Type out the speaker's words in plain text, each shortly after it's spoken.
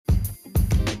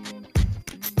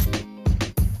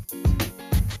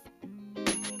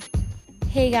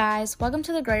Hey guys, welcome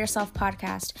to the Grow Yourself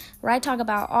podcast, where I talk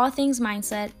about all things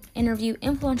mindset, interview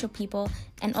influential people,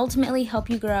 and ultimately help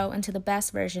you grow into the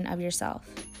best version of yourself.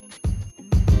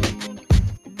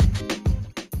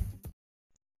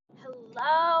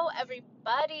 Hello,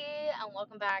 everybody, and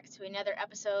welcome back to another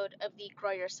episode of the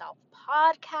Grow Yourself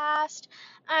podcast.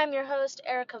 I'm your host,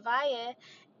 Erica Valle,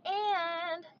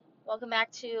 and welcome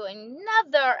back to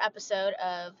another episode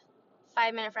of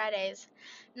 5 Minute Fridays.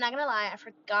 I'm not gonna lie, I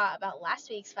forgot about last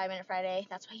week's 5 Minute Friday.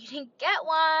 That's why you didn't get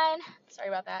one. Sorry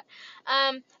about that.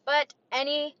 But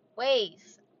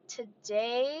anyways,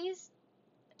 today's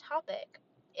topic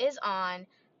is on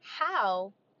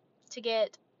how to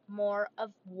get more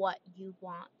of what you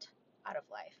want out of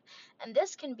life. And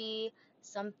this can be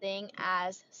something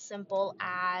as simple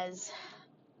as,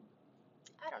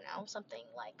 I don't know, something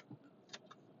like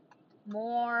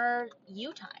more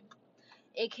you time.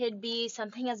 It could be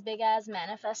something as big as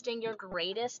manifesting your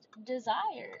greatest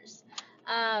desires.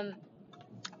 And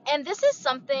this is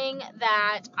something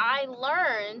that I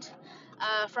learned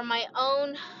from my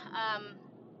own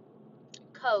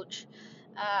coach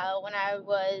when I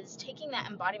was taking that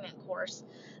embodiment course.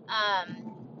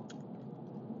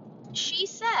 She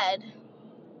said,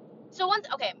 so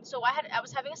I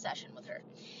was having a session with her,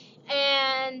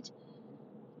 and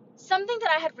something that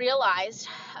I had realized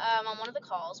on one of the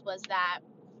calls was that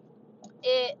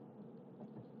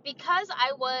because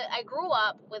I grew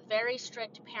up with very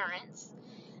strict parents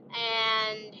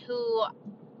and who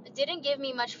didn't give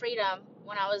me much freedom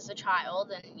when I was a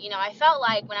child, and I felt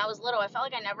like when I was little, I felt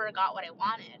like I never got what I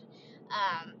wanted,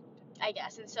 I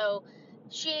guess. And so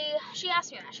she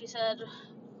asked me that. She said,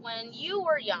 when you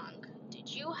were young, did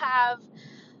you have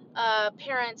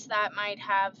parents that might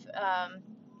have,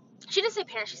 she didn't say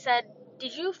parents, she said,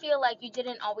 did you feel like you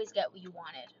didn't always get what you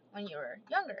wanted when you were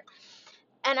younger?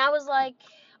 And I was like,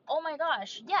 oh my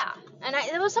gosh, yeah. And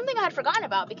it was something I had forgotten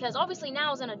about, because obviously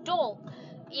now as an adult,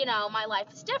 my life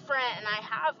is different and I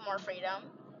have more freedom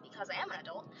because I am an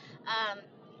adult.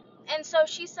 And so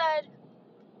she said,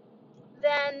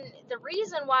 then the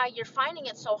reason why you're finding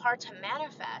it so hard to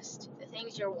manifest the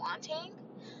things you're wanting,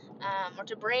 or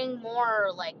to bring more,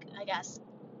 like, I guess,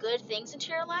 good things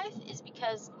into your life, is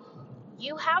because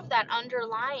you have that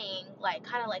underlying, like,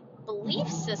 kind of like belief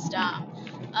system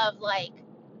of, like,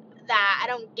 that I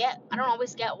don't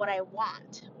always get what I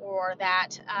want, or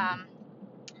that,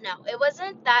 no, it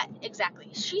wasn't that exactly.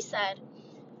 She said,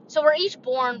 so we're each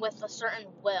born with a certain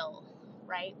will,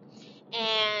 right?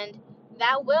 And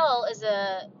that will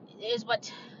is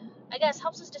what, I guess,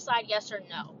 helps us decide yes or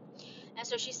no. And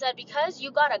so she said, because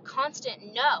you got a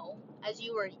constant no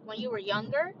when you were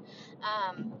younger,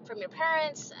 from your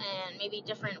parents and maybe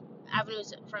different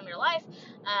avenues from your life,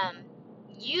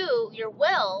 your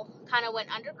will kind of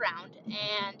went underground,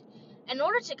 and in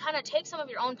order to kind of take some of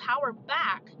your own power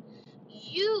back,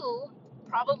 you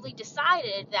probably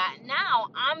decided that now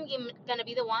I'm gonna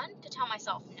be the one to tell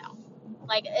myself no.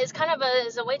 Like, it's kind of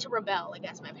as a way to rebel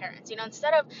against my parents.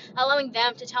 Instead of allowing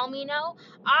them to tell me no,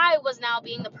 I was now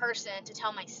being the person to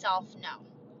tell myself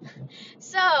no.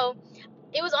 So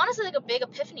it was honestly like a big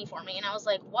epiphany for me, and I was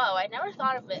like, whoa, I never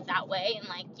thought of it that way, and,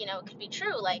 like, it could be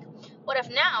true. Like, what if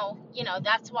now,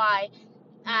 that's why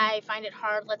I find it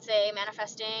hard, let's say,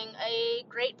 manifesting a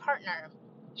great partner,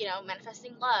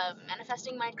 manifesting love,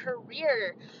 manifesting my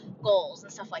career goals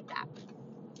and stuff like that.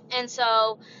 And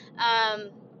so,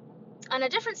 on a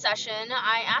different session,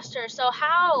 I asked her, so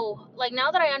how, like,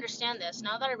 now that I understand this,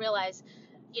 now that I realize,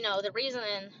 the reason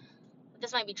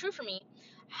this might be true for me,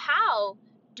 how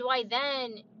do I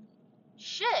then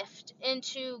shift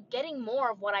into getting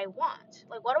more of what I want?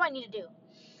 Like, what do I need to do?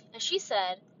 And she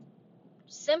said,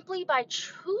 simply by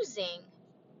choosing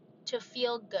to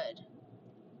feel good.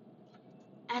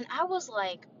 And I was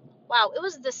like, wow, it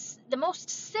was the most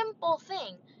simple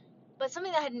thing, but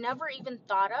something that I had never even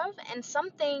thought of, and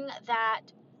something that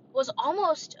was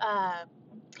almost,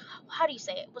 how do you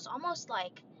say it? It was almost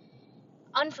like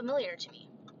unfamiliar to me,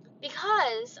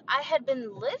 because I had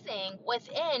been living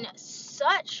within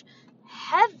such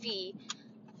heavy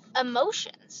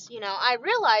emotions. I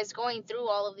realized, going through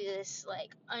all of this,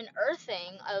 like,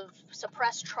 unearthing of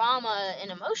suppressed trauma and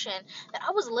emotion, that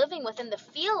I was living within the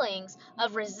feelings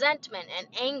of resentment and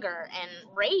anger and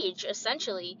rage,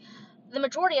 essentially, the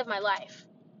majority of my life.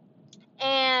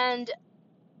 And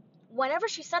whenever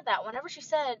she said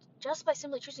just by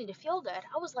simply choosing to feel good,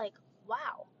 I was like,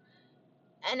 wow.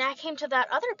 And I came to that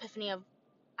other epiphany of,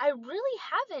 I really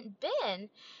haven't been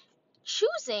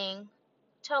choosing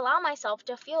to allow myself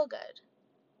to feel good.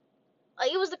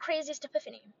 Like, it was the craziest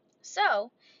epiphany.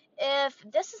 So, if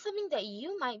this is something that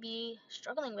you might be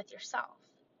struggling with yourself,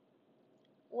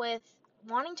 with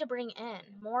wanting to bring in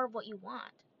more of what you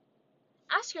want.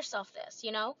 Ask yourself this,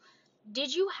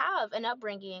 did you have an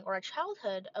upbringing or a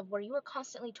childhood of where you were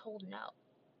constantly told no?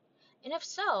 And if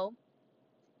so,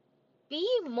 be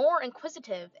more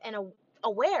inquisitive and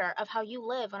aware of how you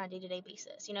live on a day-to-day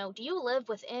basis. Do you live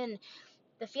within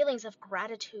the feelings of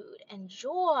gratitude and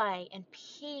joy and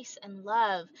peace and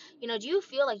love? Do you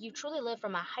feel like you truly live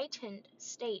from a heightened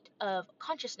state of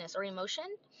consciousness or emotion?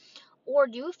 Or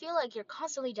do you feel like you're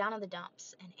constantly down in the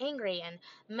dumps and angry and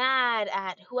mad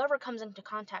at whoever comes into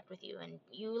contact with you, and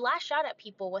you lash out at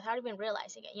people without even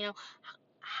realizing it?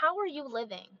 How are you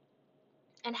living?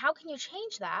 And how can you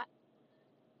change that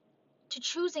to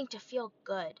choosing to feel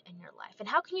good in your life? And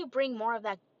how can you bring more of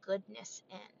that goodness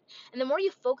in? And the more you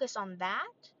focus on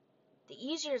that, the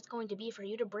easier it's going to be for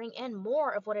you to bring in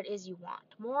more of what it is you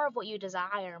want, more of what you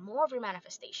desire, more of your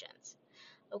manifestations.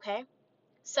 Okay?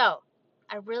 So,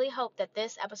 I really hope that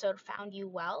this episode found you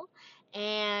well,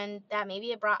 and that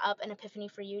maybe it brought up an epiphany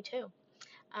for you too.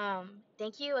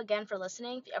 Thank you again for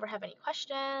listening. If you ever have any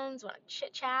questions, want to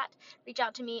chit chat, reach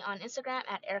out to me on Instagram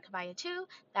at erikavalle2.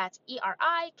 That's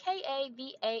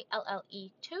ERIKAVALLE2.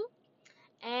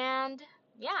 And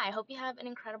yeah, I hope you have an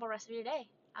incredible rest of your day.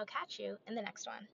 I'll catch you in the next one.